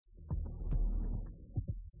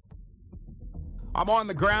I'm on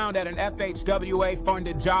the ground at an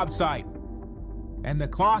FHWA-funded job site, and the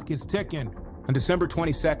clock is ticking. On December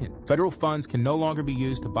 22nd, federal funds can no longer be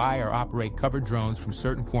used to buy or operate covered drones from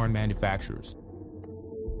certain foreign manufacturers.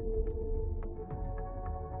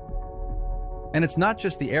 And it's not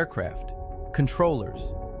just the aircraft.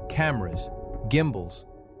 Controllers, cameras, gimbals,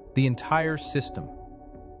 the entire system.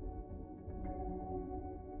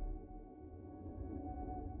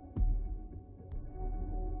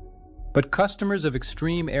 But customers of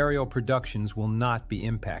Extreme Aerial Productions will not be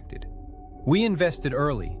impacted. We invested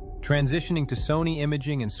early, transitioning to Sony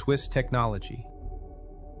imaging and Swiss technology.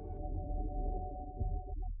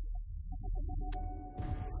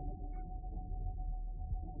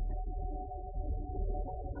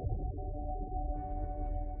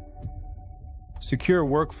 Secure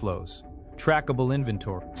workflows, trackable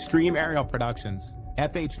inventory. Extreme Aerial Productions,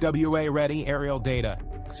 FHWA-ready aerial data.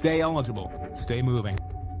 Stay eligible, stay moving.